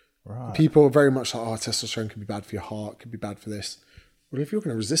 Right. People are very much like, testosterone could be bad for your heart, could be bad for this. Well, if you're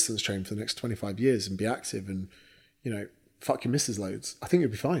going to resistance train for the next 25 years and be active and, fuck your missus loads, I think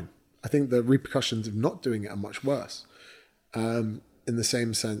you'll be fine. I think the repercussions of not doing it are much worse. In the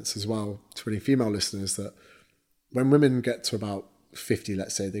same sense as well, to any female listeners, that when women get to about 50,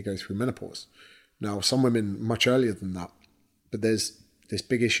 let's say, they go through menopause. Now, some women much earlier than that, but there's this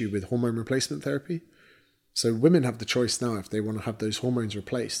big issue with hormone replacement therapy. So women have the choice now, if they want to have those hormones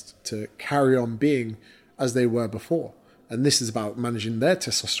replaced, to carry on being as they were before. And this is about managing their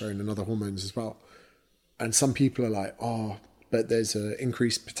testosterone and other hormones as well. And some people are like, but there's an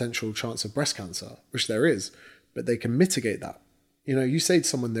increased potential chance of breast cancer, which there is, but they can mitigate that. You say to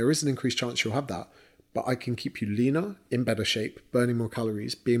someone, there is an increased chance you'll have that, but I can keep you leaner, in better shape, burning more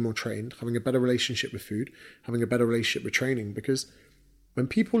calories, being more trained, having a better relationship with food, having a better relationship with training. Because when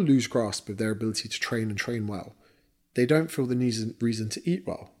people lose grasp of their ability to train and train well, they don't feel the reason to eat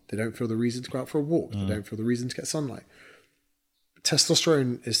well. They don't feel the reason to go out for a walk. They don't feel the reason to get sunlight.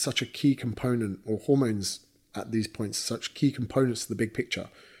 Testosterone is such a key component, or hormones at these points, such key components to the big picture.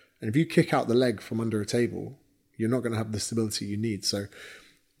 And if you kick out the leg from under a table, you're not going to have the stability you need. So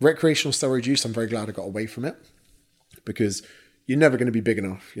recreational steroid use, I'm very glad I got away from it, because you're never going to be big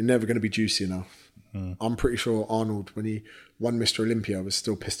enough. You're never going to be juicy enough. I'm pretty sure Arnold, when he won Mr. Olympia, was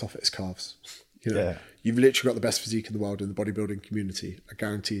still pissed off at his calves. You've literally got the best physique in the world in the bodybuilding community. I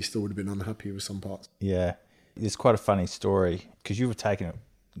guarantee he still would have been unhappy with some parts. Yeah. It's quite a funny story, because you were taking it,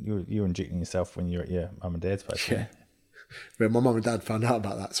 you were injecting yourself when you were at your mum and dad's place. Yeah. But my mum and dad found out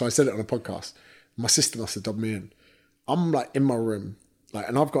about that. So I said it on a podcast. My sister must have dubbed me in. I'm like in my room,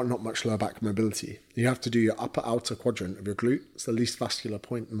 and I've got not much lower back mobility. You have to do your upper outer quadrant of your glute. It's the least vascular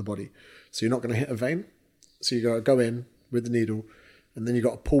point in the body. So you're not going to hit a vein. So you got to go in with the needle, and then you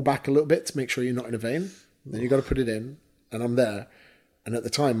got to pull back a little bit to make sure you're not in a vein. And then you got to put it in, and I'm there. And at the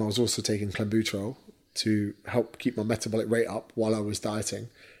time, I was also taking clenbuterol to help keep my metabolic rate up while I was dieting.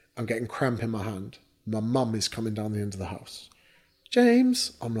 I'm getting cramp in my hand. My mum is coming down the end of the house.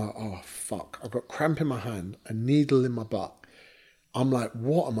 James, I'm like, oh fuck, I've got cramp in my hand, a needle in my butt. I'm like,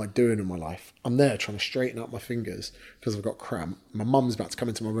 what am I doing in my life? I'm there trying to straighten out my fingers because I've got cramp. My mum's about to come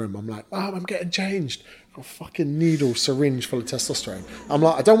into my room. I'm like, I'm getting changed. I've got a fucking needle syringe full of testosterone. I'm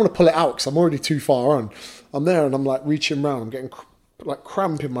like, I don't want to pull it out because I'm already too far on. I'm there and I'm like reaching around. I'm getting like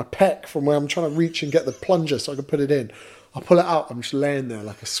cramp in my pec from where I'm trying to reach and get the plunger so I can put it in. I pull it out. I'm just laying there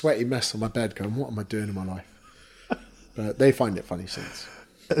like a sweaty mess on my bed going, what am I doing in my life? But they find it funny since.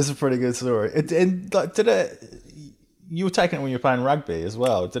 It's a pretty good story. You were taking it when you were playing rugby as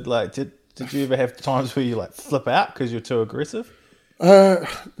well. Did you ever have times where you flip out because you're too aggressive? No,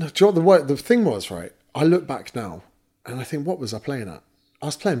 do you know what the thing was, right? I look back now and I think, what was I playing at? I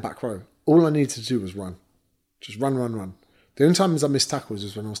was playing back row. All I needed to do was run. Just run. The only times I missed tackles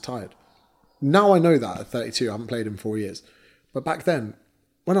was when I was tired. Now I know that at 32, I haven't played in 4 years. But back then,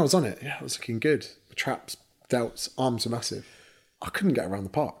 when I was on it, it was looking good. The traps, delts, arms were massive. I couldn't get around the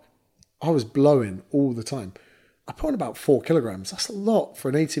park. I was blowing all the time. I put on about 4 kilograms. That's a lot for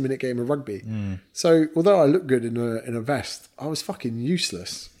an 80-minute game of rugby. So although I looked good in a vest, I was fucking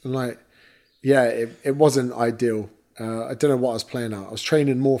useless. And it wasn't ideal. I don't know what I was playing at. I was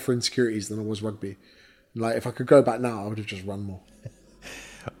training more for insecurities than I was rugby. If I could go back now, I would have just run more.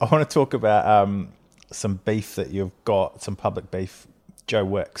 I want to talk about some beef that you've got, some public beef. Joe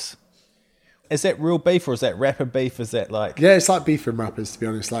Wicks. Is that real beef or is that rapper beef? Is that Yeah, it's like beef and rappers, to be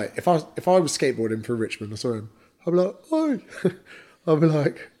honest. If I was skateboarding through Richmond, I saw him, I'll be like, oi. I'll be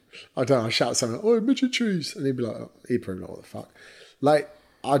like, I don't know, I shout something, oi, midget trees. And he'd be like, oh, he'd probably know what the fuck. Like,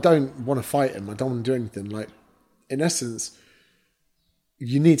 I don't want to fight him. I don't want to do anything. Like, in essence,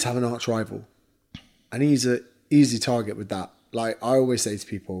 you need to have an arch rival. And he's an easy target with that. Like, I always say to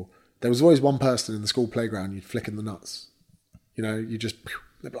people, there was always one person in the school playground you'd flick in the nuts. You know, you just,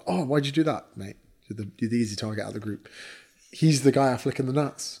 they'd be like, oh, why'd you do that, mate? You're the easy target out of the group. He's the guy I flick in the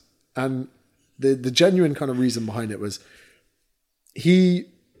nuts. And the genuine kind of reason behind it was he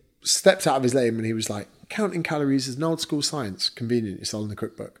stepped out of his lane and he was like, counting calories is an old school science, convenient, it's all in the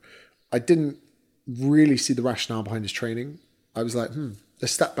cookbook. I didn't really see the rationale behind his training. I was like,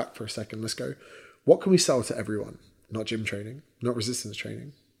 let's step back for a second. Let's go, what can we sell to everyone? Not gym training, not resistance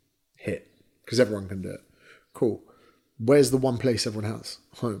training. HIIT, because everyone can do it. Cool. Where's the one place everyone has?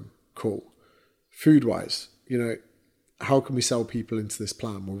 Home. Cool. Food-wise, you know, how can we sell people into this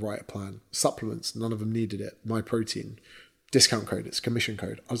plan? We'll write a plan. Supplements, none of them needed it. My protein, discount code, it's commission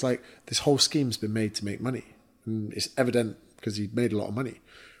code. I was like, this whole scheme's been made to make money. And it's evident because he made a lot of money.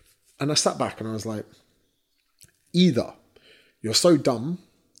 And I sat back and I was like, either you're so dumb,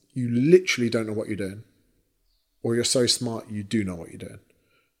 you literally don't know what you're doing, or you're so smart, you do know what you're doing.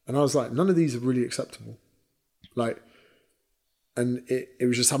 And I was like, none of these are really acceptable. Like, and it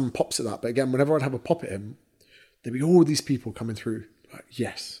was just having pops at that. But again, whenever I'd have a pop at him, there'd be all these people coming through. Like,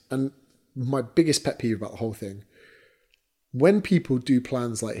 yes. And my biggest pet peeve about the whole thing, when people do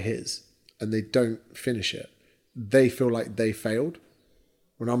plans like his and they don't finish it, they feel like they failed.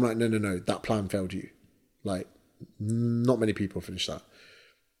 When I'm like, no, that plan failed you. Like, not many people finish that.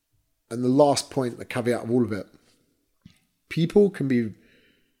 And the last point, the caveat of all of it, people can be,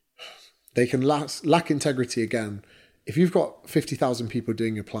 they can lack integrity again. If you've got 50,000 people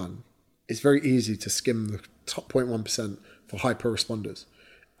doing your plan, it's very easy to skim the top 0.1% for hyper responders.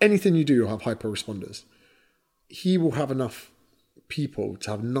 Anything you do, you'll have hyper responders. He will have enough people to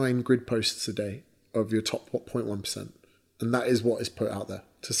have 9 grid posts a day of your top 0.1%. And that is what is put out there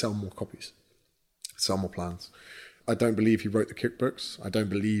to sell more copies, sell more plans. I don't believe he wrote the cookbooks. I don't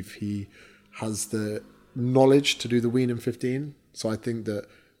believe he has the knowledge to do the Wean in 15. So I think that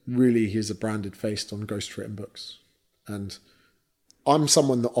really he's a branded face on ghostwritten books. And I'm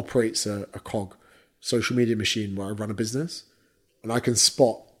someone that operates a cog, social media machine where I run a business, and I can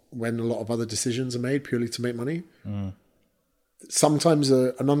spot when a lot of other decisions are made purely to make money. Sometimes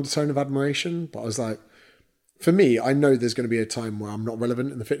an undertone of admiration, but I was like, for me, I know there's going to be a time where I'm not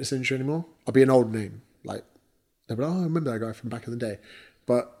relevant in the fitness industry anymore. I'll be an old name. Like, they'll be like, oh, I remember that guy from back in the day.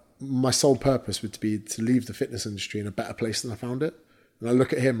 But my sole purpose would be to leave the fitness industry in a better place than I found it. And I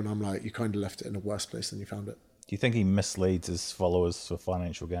look at him and I'm like, you kind of left it in a worse place than you found it. Do you think he misleads his followers for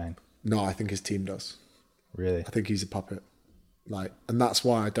financial gain? No, I think his team does. Really? I think he's a puppet. Like, and that's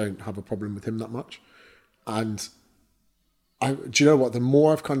why I don't have a problem with him that much. And do you know what? The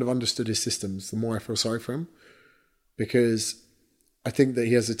more I've kind of understood his systems, the more I feel sorry for him, because I think that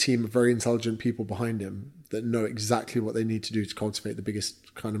he has a team of very intelligent people behind him that know exactly what they need to do to cultivate the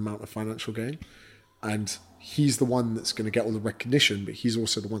biggest kind of amount of financial gain. And he's the one that's going to get all the recognition, but he's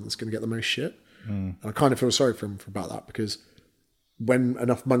also the one that's going to get the most shit. And I kind of feel sorry for him about that, because when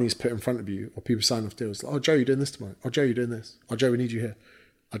enough money is put in front of you, or people sign off deals, like, oh, Joe, you're doing this tomorrow. Oh, Joe, you're doing this. Oh, Joe, we need you here.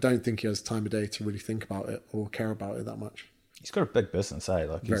 I don't think he has time of day to really think about it or care about it that much. He's got a big business, eh?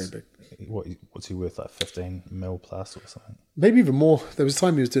 Like, very big. What's he worth? Like 15 mil plus or something? Maybe even more. There was a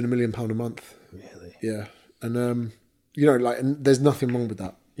time he was doing £1 million a month. Really? Yeah. And, you know, like, and there's nothing wrong with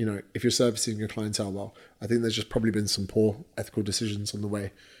that. You know, if you're servicing your clientele well, I think there's just probably been some poor ethical decisions on the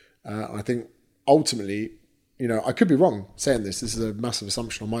way. I think ultimately, you know, I could be wrong saying this. This is a massive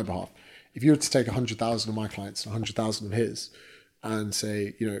assumption on my behalf. If you were to take 100,000 of my clients and 100,000 of his and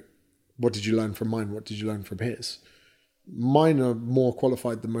say, you know, what did you learn from mine? What did you learn from his? Mine are more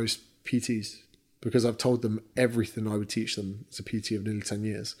qualified than most PTs, because I've told them everything I would teach them as a PT of nearly 10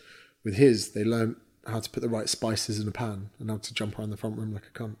 years. With his, they learn how to put the right spices in a pan and how to jump around the front room like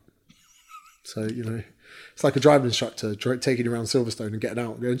a cunt. So, you know, it's like a driving instructor taking you around Silverstone and getting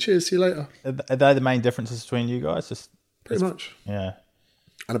out and going, cheers, see you later. Are they the main differences between you guys? Pretty much. Yeah.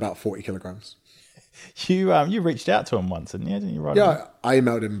 And about 40 kilograms. You reached out to him once, didn't you? Yeah, I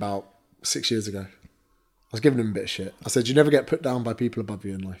emailed him about 6 years ago. I was giving him a bit of shit. I said, you never get put down by people above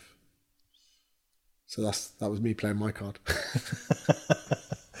you in life. So that was me playing my card.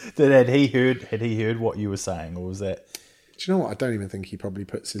 Had he heard what you were saying, or was that? Do you know what? I don't even think he probably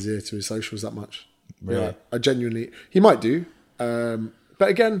puts his ear to his socials that much. Really? Yeah, I genuinely, he might do. But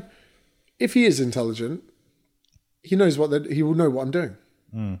again, if he is intelligent, he knows he will know what I'm doing.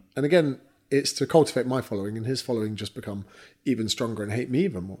 And again, it's to cultivate my following, and his following just become even stronger and hate me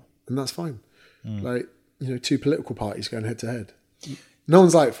even more. And that's fine. Like, two political parties going head to head. No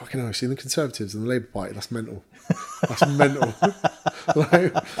one's like, fucking hell, I've seen the Conservatives and the Labour Party. That's mental. That's mental.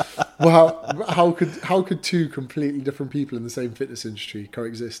 Like, well, how could two completely different people in the same fitness industry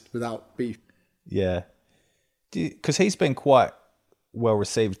coexist without beef? Yeah. Because he's been quite well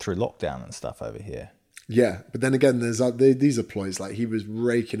received through lockdown and stuff over here. Yeah, but then again, there's these are ploys. Like, he was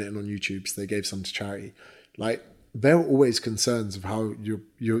raking it in on YouTube, so they gave some to charity. Like, there are always concerns of how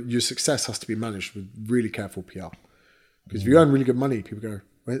your success has to be managed with really careful PR. Because if you earn really good money, people go,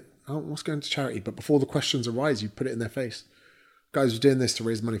 wait, what's going to charity? But before the questions arise, you put it in their face. Guys, we're doing this to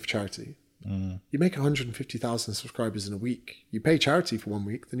raise money for charity. You make 150,000 subscribers in a week. You pay charity for 1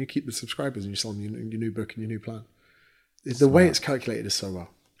 week, then you keep the subscribers and you sell them your new book and your new plan. The way it's calculated is so well.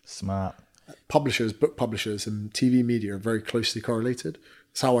 Smart. Publishers, book publishers, and TV media are very closely correlated.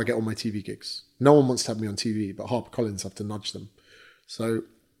 That's how I get all my TV gigs. No one wants to have me on TV, but HarperCollins have to nudge them. So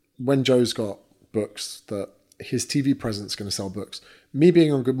when Joe's got books, that his TV presence is going to sell books. Me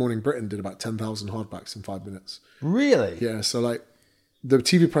being on Good Morning Britain did about 10,000 hardbacks in 5 minutes. Really? Yeah. So like, the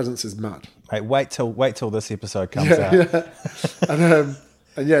TV presence is mad. Hey, wait till this episode comes out. Yeah.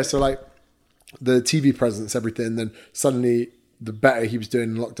 And yeah, so like the TV presence, everything. Then suddenly, the better he was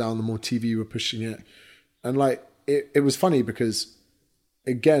doing in lockdown, the more TV were pushing it. And like, it was funny because,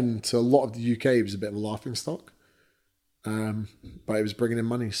 again, to a lot of the UK, it was a bit of a laughing stock. But it was bringing in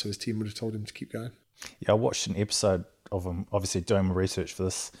money, so his team would have told him to keep going. Yeah, I watched an episode of him, obviously doing my research for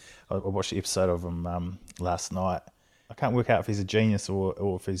this. I watched the episode of him last night. I can't work out if he's a genius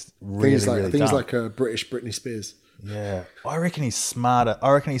or if he's really, I think he's like a British Britney Spears. Yeah. I reckon he's smarter.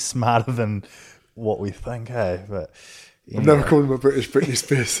 I reckon he's smarter than what we think, hey? But I've never called him a British Britney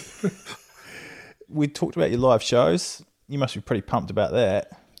Spears. We talked about your live shows. You must be pretty pumped about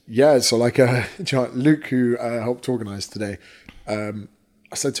that. Yeah, so like Luke, who helped organise today,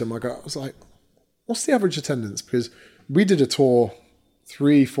 I said to him, I was like, what's the average attendance? Because we did a tour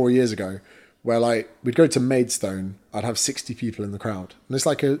 3-4 years ago where like we'd go to Maidstone, I'd have 60 people in the crowd. And it's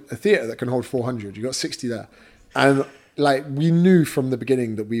like a theatre that can hold 400. You got 60 there. And like we knew from the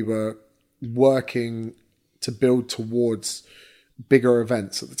beginning that we were working to build towards bigger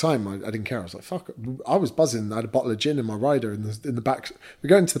events. At the time, I didn't care. I was like, fuck it. I was buzzing. I had a bottle of gin in my rider in the back. We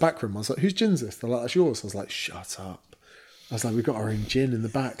go into the back room. I was like, whose gin's this? They're like, that's yours. I was like, shut up. I was like, we've got our own gin in the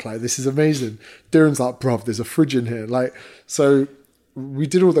back. Like, this is amazing. Darren's like, bruv, there's a fridge in here. Like, so we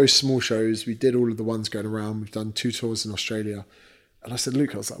did all those small shows. We did all of the ones going around. We've done 2 tours in Australia. And I said,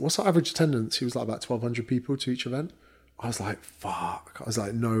 Luke, I was like, what's our average attendance? He was like, about 1,200 people to each event. I was like, fuck. I was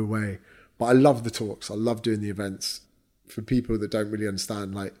like, no way. But I love the talks. I love doing the events. For people that don't really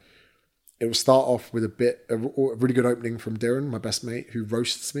understand, like, it will start off with a really good opening from Darren, my best mate, who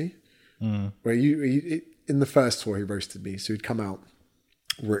roasts me. Where in the first tour, he roasted me. So he'd come out,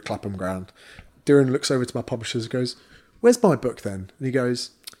 we're at Clapham Ground. Darren looks over to my publishers and goes, where's my book then? And he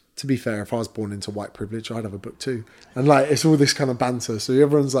goes, to be fair, if I was born into white privilege, I'd have a book too. And like, it's all this kind of banter. So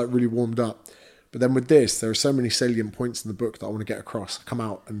everyone's like really warmed up. But then with this, there are so many salient points in the book that I want to get across. I come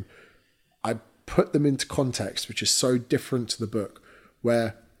out and I put them into context, which is so different to the book,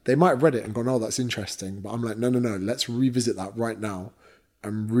 where they might have read it and gone, oh, that's interesting. But I'm like, no, let's revisit that right now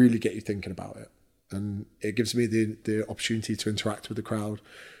and really get you thinking about it. And it gives me the opportunity to interact with the crowd,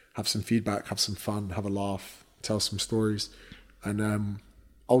 have some feedback, have some fun, have a laugh, tell some stories, and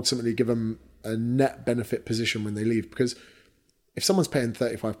ultimately give them a net benefit position when they leave. Because if someone's paying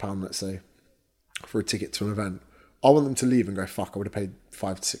 £35, let's say, for a ticket to an event, I want them to leave and go, fuck, I would have paid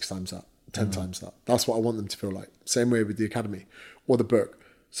 5 to 6 times that. 10 times that. That's what I want them to feel like. Same way with the academy or the book.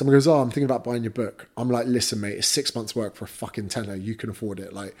 Someone goes, oh, I'm thinking about buying your book. I'm like, listen, mate, it's 6 months work for a fucking tenner. You can afford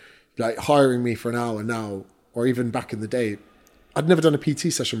it. Like hiring me for an hour now, or even back in the day, I'd never done a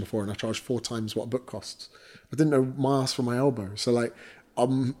PT session before and I charged 4 times what a book costs. I didn't know my ass from my elbow. So like,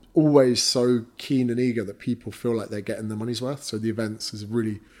 I'm always so keen and eager that people feel like they're getting their money's worth. So the events is a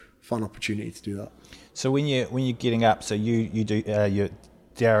really fun opportunity to do that. So when you're getting up, so you do your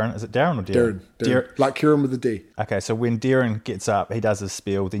Darren, is it Darren or Darren? Darren. Like Kieran with a D. Okay, so when Darren gets up, he does his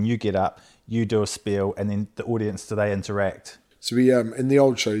spiel, then you get up, you do a spiel, and then the audience, do they interact? So we, in the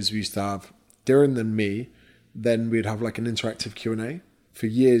old shows, we used to have Darren, then me, then we'd have like an interactive Q&A. For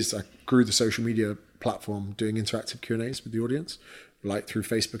years, I grew the social media platform doing interactive Q&As with the audience, like through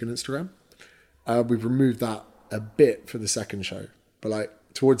Facebook and Instagram. We've removed that a bit for the second show, but like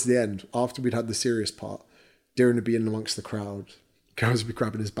towards the end, after we'd had the serious part, Darren would be in amongst the crowd, girls would be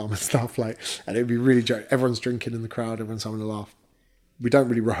grabbing his bum and stuff, like, and it'd be really joke. Everyone's drinking in the crowd, everyone's having a laugh. We don't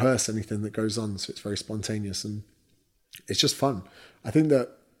really rehearse anything that goes on, so it's very spontaneous and it's just fun. I think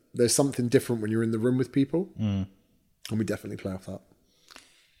that there's something different when you're in the room with people, and we definitely play off that.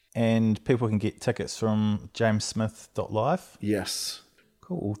 And people can get tickets from jamessmith.live. Yes.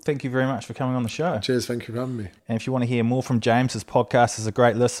 Cool. Thank you very much for coming on the show. Cheers. Thank you for having me. And if you want to hear more from James, his podcast is a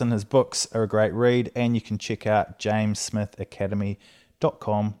great listen. His books are a great read. And you can check out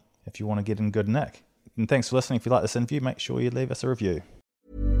jamessmithacademy.com if you want to get in good nick. And thanks for listening. If you like this interview, make sure you leave us a review.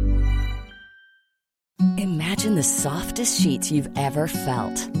 Imagine the softest sheets you've ever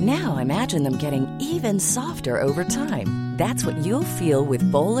felt. Now imagine them getting even softer over time. That's what you'll feel with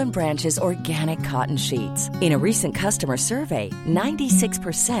Boll & Branch's organic cotton sheets. In a recent customer survey,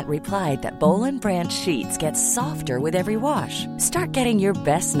 96% replied that Boll & Branch sheets get softer with every wash. Start getting your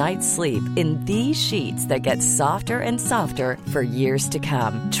best night's sleep in these sheets that get softer and softer for years to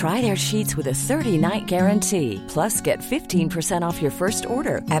come. Try their sheets with a 30-night guarantee. Plus, get 15% off your first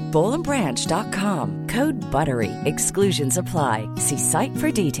order at bollandbranch.com. Code BUTTERY. Exclusions apply. See site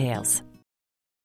for details.